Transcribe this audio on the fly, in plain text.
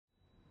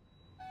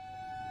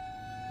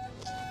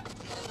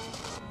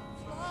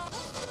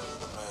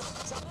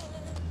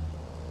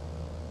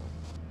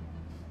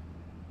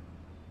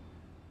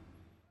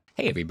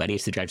Hey, everybody.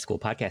 It's the Drive to School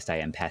podcast. I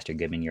am Pastor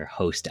Goodman, your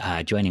host.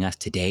 Joining us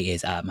today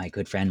is my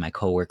good friend, my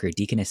coworker,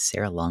 Deaconess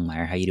Sarah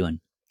Longmire. How you doing?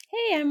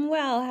 Hey, I'm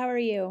well. How are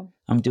you?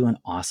 I'm doing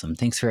awesome.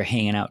 Thanks for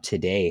hanging out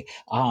today.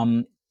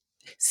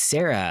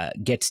 Sarah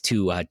gets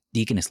to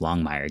Deaconess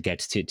Longmire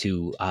gets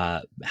to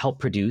help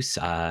produce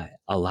a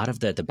lot of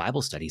the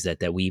Bible studies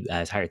that we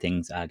as Higher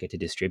Things get to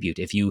distribute.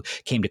 If you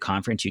came to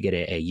conference, you get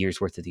a year's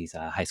worth of these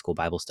high school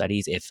Bible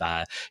studies. If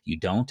you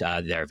don't,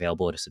 they're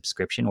available at a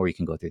subscription, or you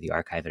can go through the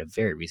archive at a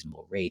very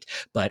reasonable rate.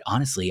 But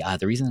honestly,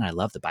 the reason that I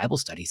love the Bible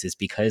studies is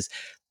because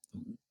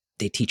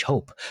they teach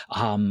hope.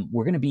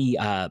 We're going to be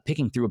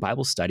picking through a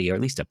Bible study, or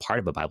at least a part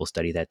of a Bible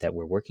study that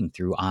we're working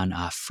through on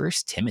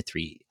First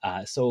Timothy.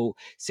 So,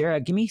 Sarah,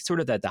 give me sort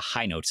of the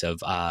high notes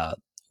of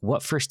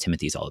what First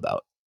Timothy is all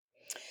about.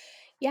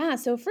 Yeah,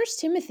 so First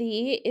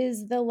Timothy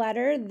is the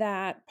letter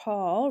that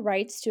Paul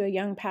writes to a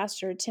young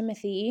pastor,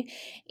 Timothy,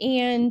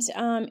 and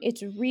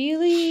it's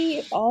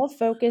really all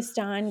focused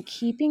on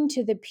keeping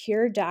to the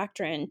pure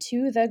doctrine,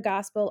 to the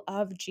gospel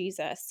of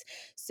Jesus.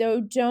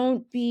 So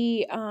don't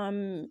be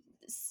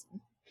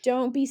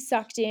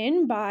sucked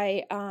in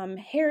by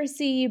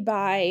heresy,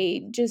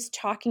 by just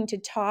talking to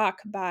talk,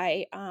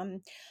 by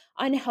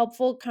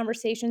unhelpful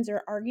conversations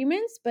or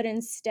arguments, but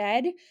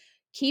instead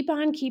keep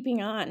on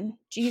keeping on.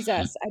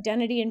 Jesus,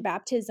 identity and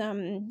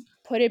baptism,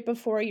 put it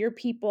before your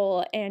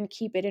people and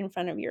keep it in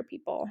front of your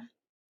people.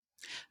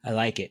 I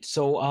like it.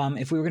 So,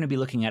 if we were going to be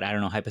looking at, I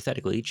don't know,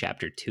 hypothetically,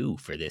 chapter 2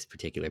 for this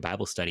particular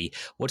Bible study,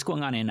 what's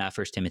going on in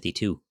First Timothy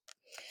 2?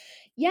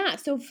 Yeah,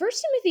 so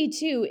First Timothy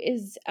 2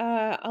 is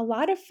a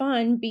lot of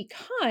fun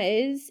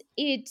because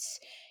it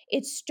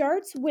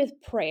starts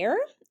with prayer,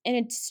 and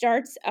it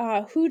starts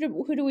who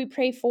do we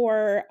pray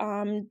for?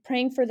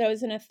 Praying for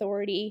those in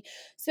authority.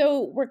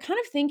 So we're kind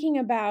of thinking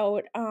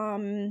about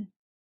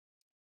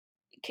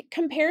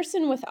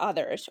comparison with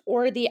others,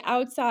 or the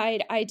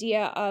outside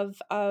idea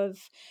of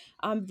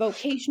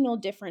vocational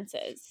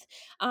differences,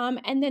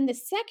 and then the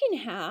second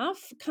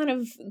half kind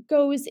of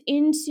goes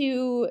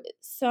into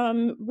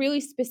some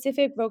really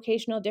specific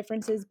vocational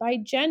differences by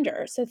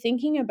gender. So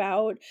thinking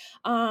about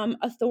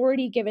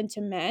authority given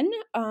to men,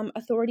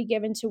 authority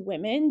given to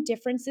women,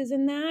 differences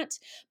in that,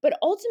 but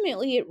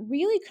ultimately it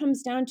really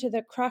comes down to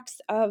the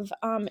crux of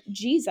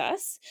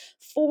Jesus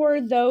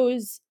for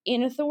those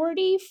in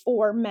authority,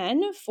 for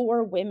men,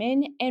 for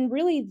women, and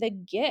really the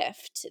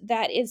gift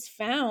that is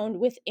found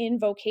within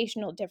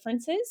vocational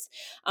differences.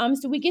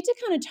 So we get to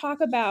kind of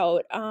talk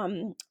about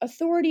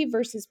authority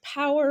versus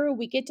power.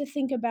 We get to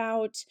think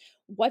about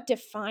what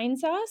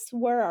defines us,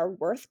 where our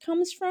worth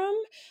comes from.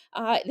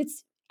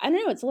 It's I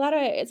don't know. It's a lot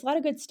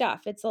of good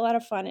stuff. It's a lot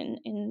of fun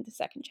in the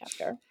second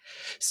chapter.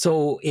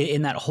 So,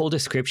 in that whole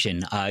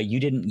description,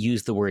 you didn't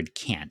use the word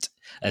can't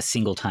a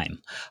single time.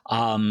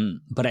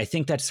 But I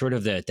think that's sort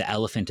of the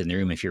elephant in the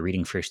room if you're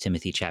reading First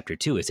Timothy chapter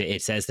 2.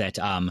 It says that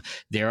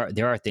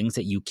there are things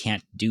that you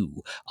can't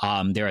do.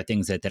 There are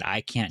things that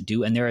I can't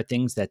do, and there are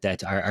things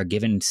that are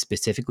given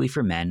specifically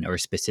for men or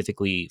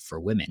specifically for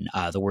women.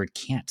 The word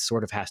can't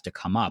sort of has to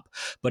come up.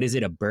 But is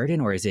it a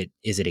burden, or is it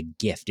a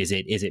gift? Is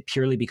it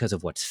purely because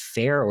of what's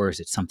fair, or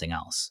is it something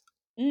else?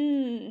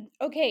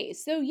 Okay,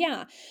 so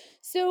yeah.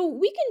 So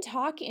we can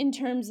talk in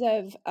terms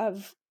of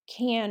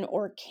can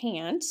or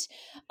can't.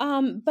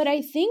 But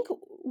I think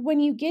when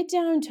you get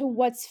down to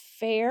what's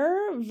fair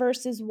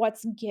versus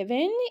what's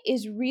given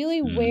is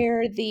really Mm,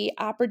 where the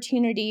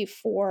opportunity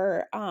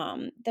for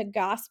the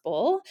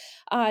gospel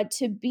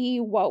to be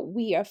what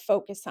we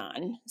focus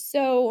on.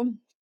 So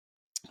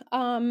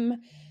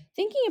um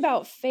thinking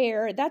about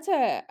fair, that's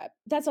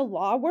a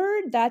law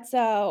word. That's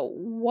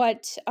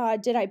what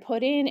did I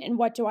put in and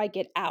what do I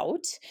get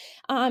out?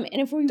 And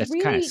if we that's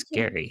kind of really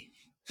scary.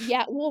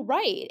 yeah, well,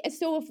 right.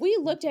 So if we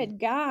looked at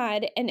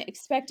God and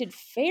expected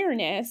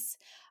fairness,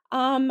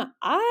 I'm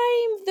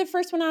the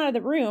first one out of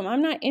the room.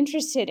 I'm not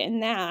interested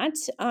in that,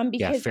 Yeah,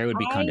 because fair would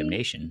be I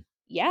condemnation.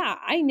 yeah,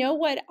 I know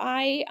what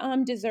I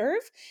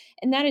deserve,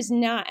 and that is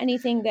not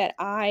anything that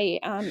I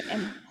am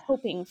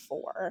hoping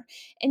for.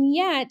 And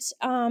yet,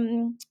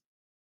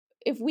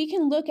 if we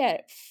can look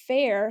at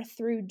fair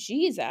through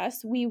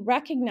Jesus, we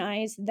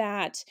recognize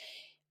that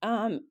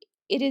um,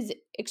 it is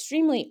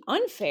extremely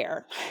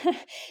unfair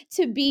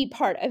to be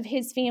part of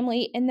his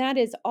family, and that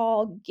is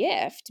all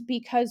gift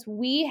because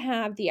we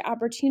have the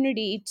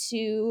opportunity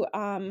to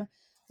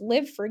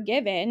live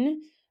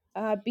forgiven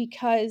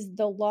because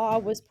the law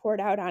was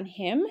poured out on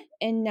him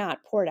and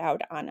not poured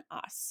out on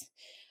us.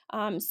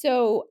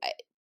 So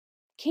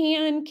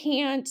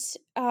can't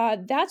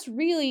that's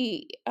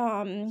really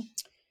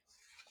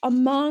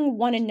among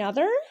one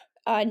another,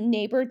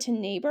 neighbor to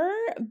neighbor,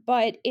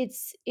 but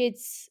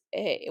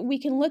we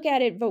can look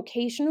at it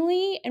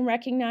vocationally and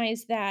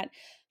recognize that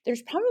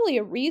there's probably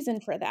a reason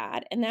for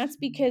that, and that's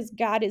because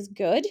God is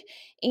good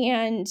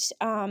and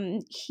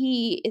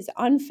He is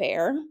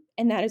unfair,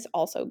 and that is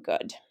also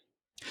good.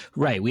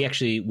 Right. We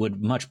actually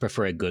would much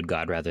prefer a good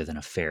God rather than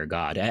a fair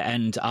God.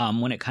 And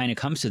when it kind of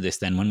comes to this,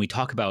 then when we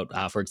talk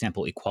about, for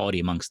example, equality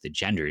amongst the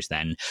genders,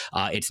 then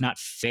it's not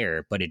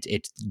fair, but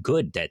it's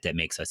good that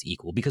makes us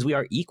equal because we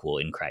are equal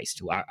in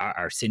Christ.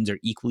 Our sins are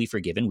equally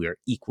forgiven. We are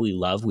equally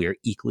loved. We are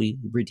equally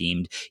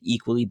redeemed,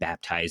 equally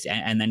baptized.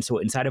 And then so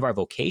inside of our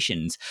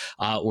vocations,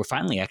 we're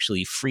finally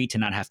actually free to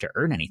not have to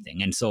earn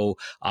anything. And so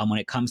when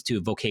it comes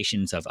to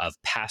vocations of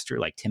pastor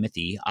like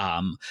Timothy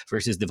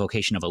versus the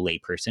vocation of a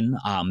layperson,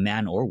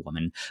 man or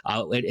woman,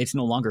 it's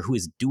no longer who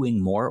is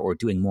doing more or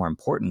doing more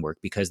important work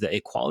because the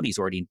equality is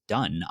already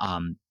done.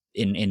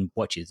 In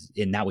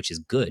that which is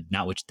good,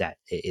 not which that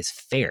is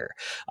fair.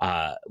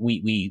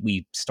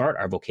 We start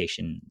our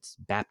vocations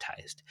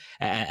baptized,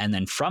 and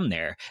then from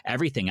there,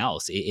 everything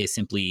else is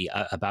simply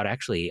about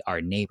actually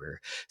our neighbor.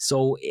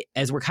 So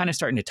as we're kind of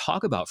starting to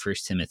talk about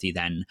First Timothy,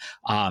 then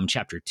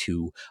chapter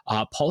 2,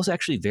 Paul's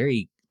actually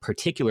very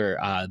particular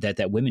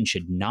that women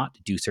should not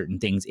do certain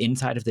things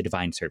inside of the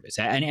divine service,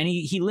 and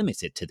he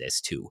limits it to this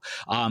too.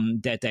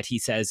 That he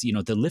says,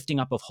 the lifting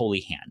up of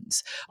holy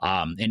hands.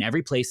 In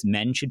every place,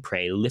 men should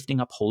pray, lifting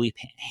up holy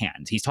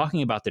hands. He's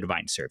talking about the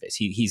divine service.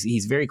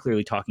 He's very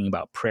clearly talking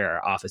about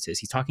prayer offices.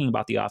 He's talking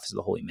about the office of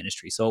the holy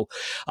ministry. So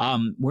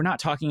we're not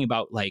talking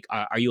about like,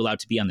 are you allowed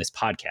to be on this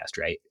podcast,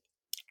 right?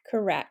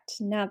 Correct.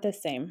 Not the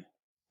same.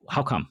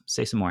 How come?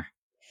 Say some more.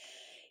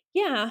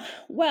 Yeah,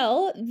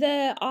 well,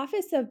 the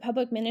office of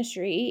public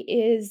ministry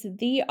is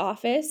the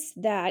office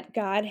that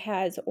God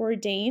has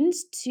ordained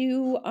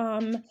to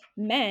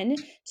men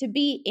to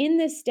be in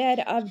the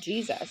stead of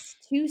Jesus,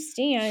 to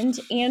stand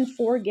and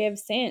forgive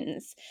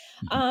sins.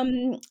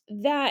 Mhm.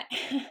 That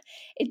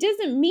it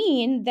doesn't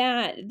mean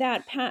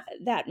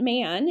that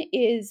man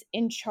is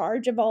in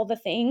charge of all the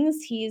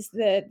things. He's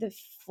the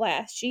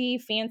flashy,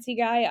 fancy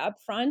guy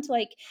up front.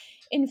 Like,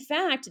 in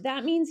fact,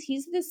 that means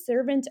he's the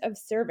servant of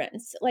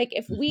servants. Like,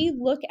 if we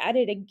Mhm. look at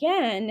it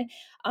again,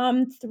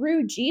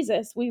 through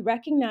Jesus, we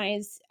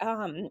recognize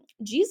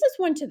Jesus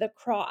went to the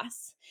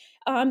cross.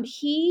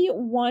 He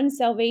won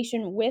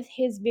salvation with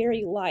his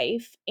very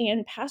life,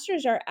 and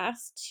pastors are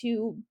asked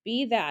to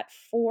be that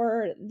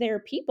for their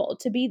people,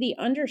 to be the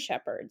under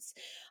shepherds.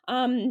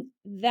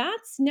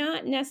 That's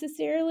not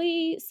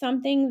necessarily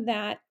something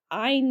that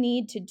I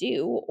need to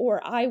do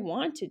or I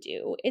want to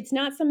do. It's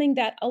not something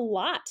that a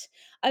lot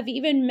of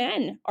even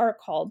men are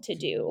called to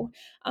do.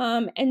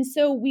 And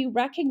so we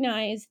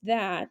recognize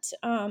that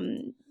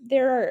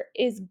there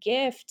is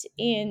gift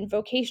in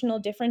vocational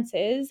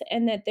differences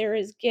and that there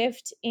is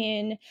gift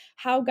in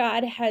how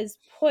God has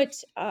put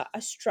a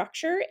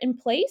structure in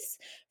place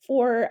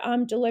for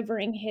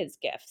delivering his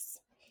gifts.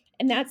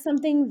 And that's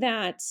something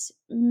that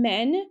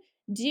men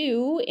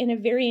do in a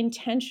very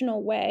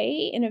intentional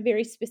way, in a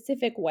very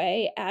specific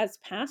way as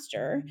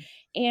pastor.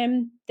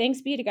 And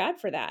thanks be to God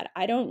for that.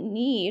 I don't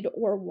need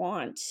or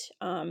want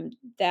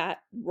that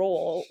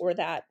role or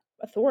that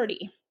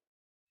authority.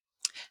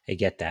 I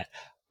get that.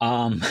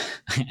 Um,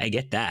 I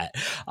get that.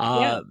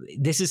 Yeah.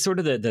 This is sort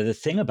of the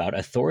thing about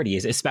authority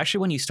is, especially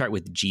when you start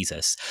with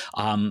Jesus.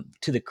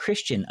 To the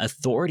Christian,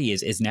 authority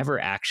is never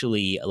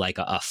actually like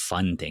a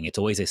fun thing. It's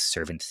always a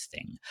servant's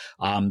thing.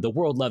 The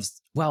world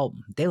loves, well,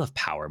 they love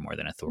power more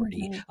than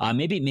authority. Mhm.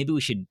 Maybe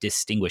we should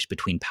distinguish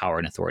between power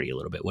and authority a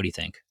little bit. What do you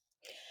think?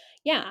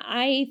 Yeah,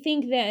 I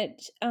think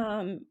that,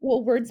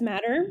 well, words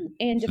matter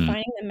and Hmm.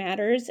 defining them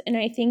matters. And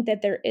I think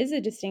that there is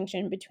a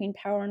distinction between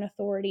power and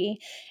authority.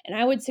 And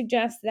I would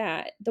suggest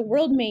that the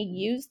world may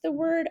use the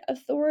word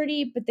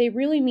authority, but they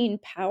really mean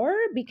power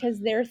because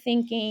they're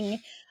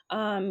thinking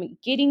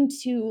getting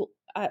to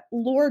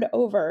lord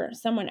over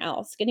someone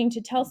else, getting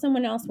to tell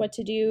someone else what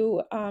to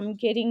do,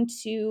 getting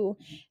to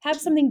have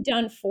something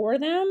done for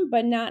them,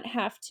 but not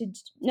have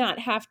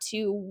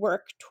to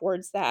work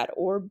towards that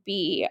or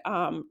be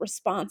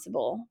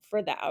responsible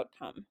for the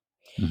outcome.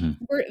 Hmm.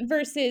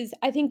 Versus,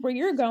 I think where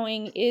you're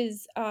going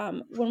is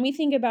when we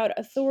think about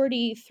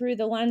authority through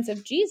the lens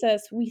of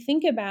Jesus, we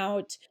think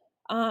about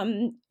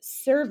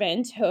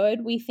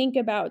servanthood, we think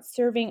about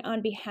serving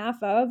on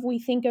behalf of, we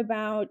think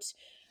about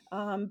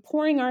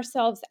pouring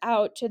ourselves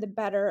out to the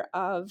better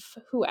of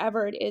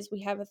whoever it is we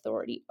have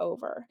authority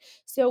over.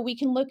 So we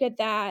can look at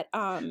that.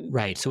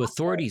 Right. So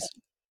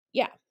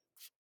Yeah.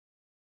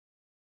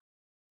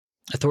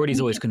 authority is We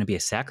always can, going to be a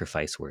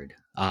sacrifice word.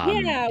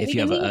 yeah, If we you can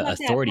have think a about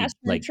that authority pastor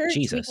in like church. We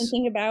can Jesus,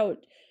 think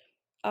about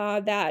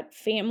that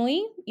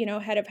family,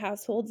 head of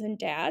households and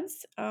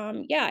dads.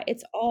 Yeah,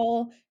 it's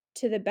all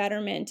to the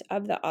betterment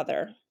of the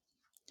other.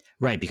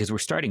 right, because we're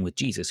starting with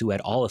Jesus, who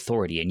had all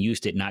authority and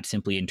used it not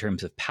simply in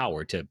terms of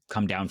power to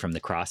come down from the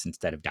cross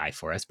instead of die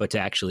for us, but to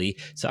actually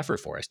suffer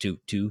for us, to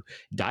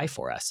die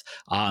for us.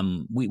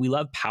 We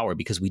love power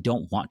because we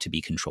don't want to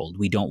be controlled.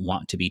 We don't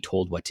want to be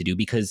told what to do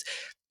because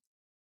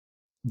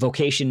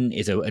vocation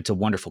is it's a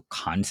wonderful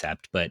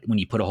concept, but when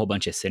you put a whole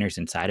bunch of sinners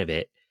inside of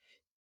it,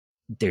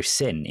 there's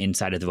sin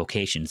inside of the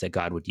vocations that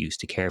God would use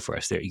to care for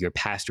us. Your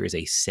pastor is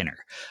a sinner.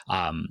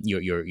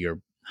 Your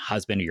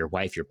husband or your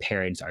wife, your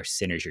parents are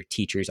sinners. Your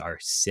teachers are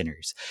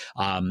sinners.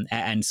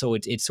 And so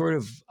it's sort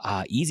of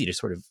easy to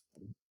sort of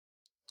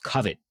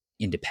covet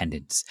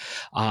independence.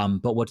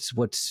 But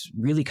what's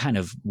really kind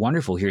of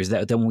wonderful here is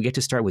that then when we get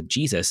to start with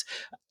Jesus,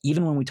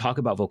 even when we talk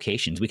about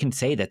vocations, we can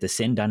say that the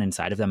sin done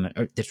inside of them,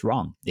 that's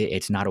wrong.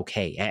 It's not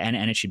okay, and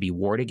it should be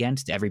warred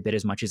against every bit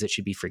as much as it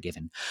should be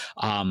forgiven.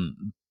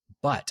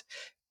 But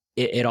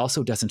it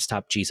also doesn't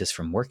stop Jesus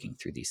from working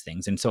through these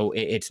things. And so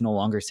it's no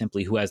longer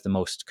simply who has the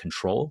most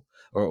control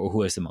or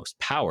who has the most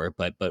power,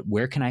 but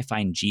where can I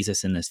find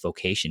Jesus in this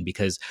vocation?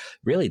 Because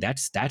really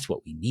that's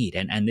what we need.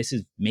 And this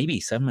is maybe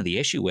some of the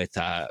issue with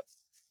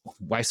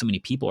why so many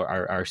people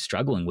are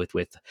struggling with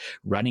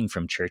running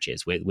from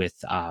churches,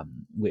 with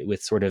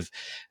sort of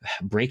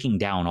breaking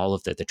down all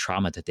of the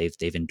trauma that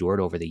they've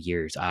endured over the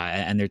years.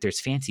 And there's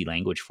fancy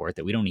language for it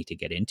that we don't need to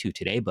get into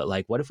today. But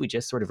like, what if we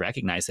just sort of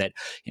recognize that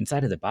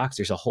inside of the box,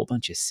 there's a whole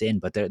bunch of sin,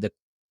 but the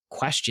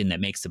question that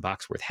makes the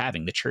box worth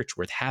having, the church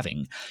worth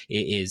having,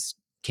 is,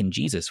 can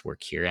Jesus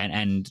work here?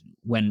 And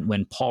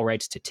when Paul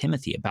writes to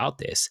Timothy about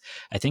this,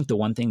 I think the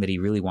one thing that he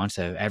really wants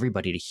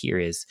everybody to hear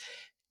is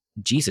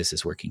Jesus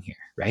is working here,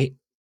 right?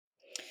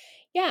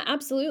 Yeah,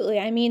 absolutely.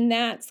 I mean,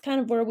 that's kind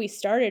of where we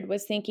started,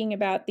 was thinking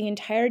about the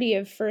entirety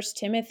of First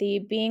Timothy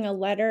being a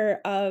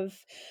letter of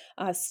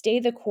stay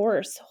the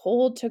course,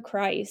 hold to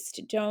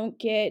Christ, don't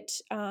get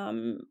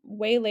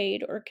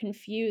waylaid or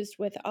confused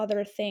with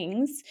other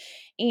things.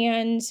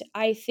 And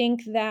I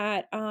think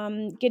that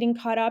getting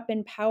caught up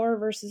in power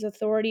versus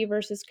authority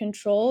versus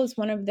control is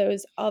one of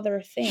those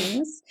other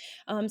things.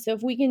 So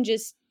if we can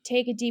just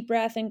take a deep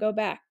breath and go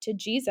back to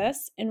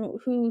Jesus and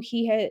who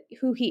he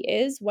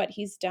is, what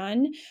he's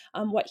done,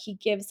 what he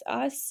gives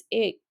us,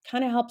 it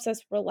kind of helps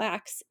us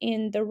relax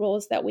in the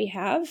roles that we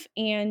have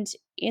and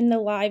in the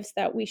lives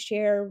that we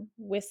share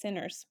with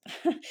sinners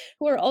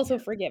who are also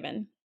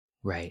forgiven.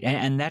 Right.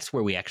 And that's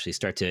where we actually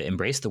start to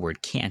embrace the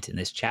word can't in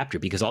this chapter,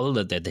 because all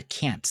of the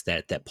can'ts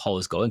that Paul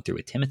is going through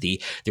with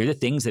Timothy, they're the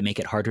things that make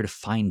it harder to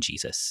find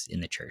Jesus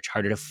in the church,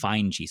 harder to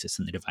find Jesus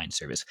in the divine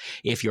service.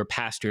 If your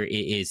pastor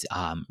is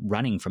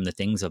running from the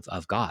things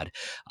of God,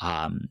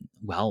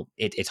 well,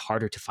 it's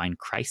harder to find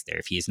Christ there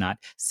if he is not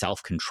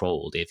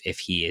self-controlled, if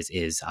he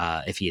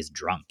if he is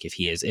drunk, if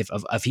he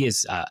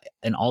is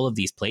in all of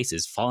these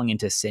places falling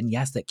into sin,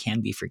 yes, that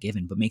can be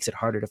forgiven, but makes it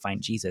harder to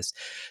find Jesus.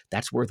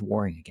 That's worth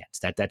warring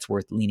against. That's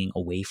worth leaning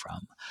away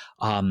from.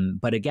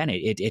 But again,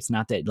 it's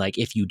not that like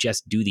if you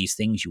just do these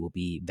things you will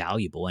be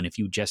valuable, and if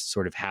you just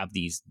sort of have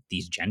these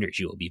genders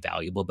you will be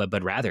valuable.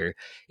 But rather,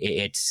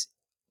 it's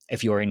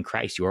if you're in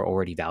Christ you are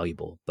already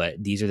valuable.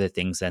 But these are the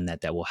things then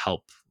that will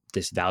help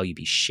this value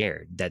be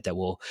shared. That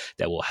will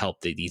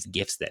help these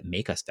gifts that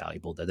make us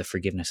valuable, the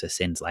forgiveness of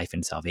sins, life,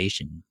 and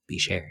salvation be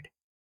shared.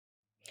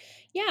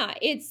 Yeah,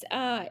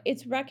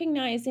 it's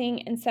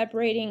recognizing and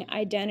separating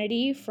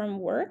identity from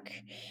work.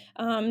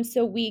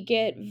 So we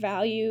get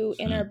value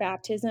in Hmm. our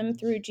baptism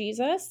through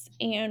Jesus,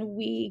 and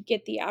we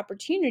get the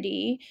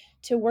opportunity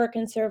to work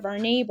and serve our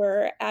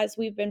neighbor as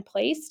we've been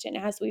placed and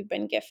as we've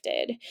been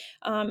gifted.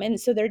 And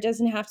so there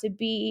doesn't have to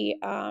be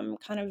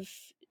kind of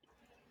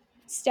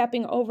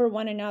stepping over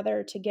one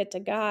another to get to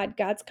God.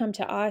 God's come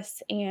to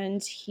us,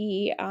 and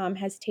He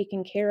has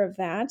taken care of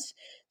that,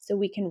 so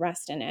we can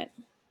rest in it.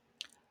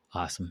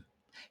 Awesome.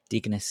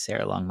 Deaconess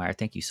Sarah Longmire,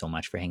 thank you so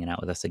much for hanging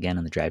out with us again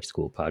on the Drive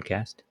School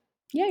podcast.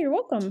 Yeah, you're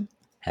welcome.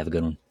 Have a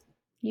good one.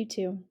 You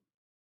too.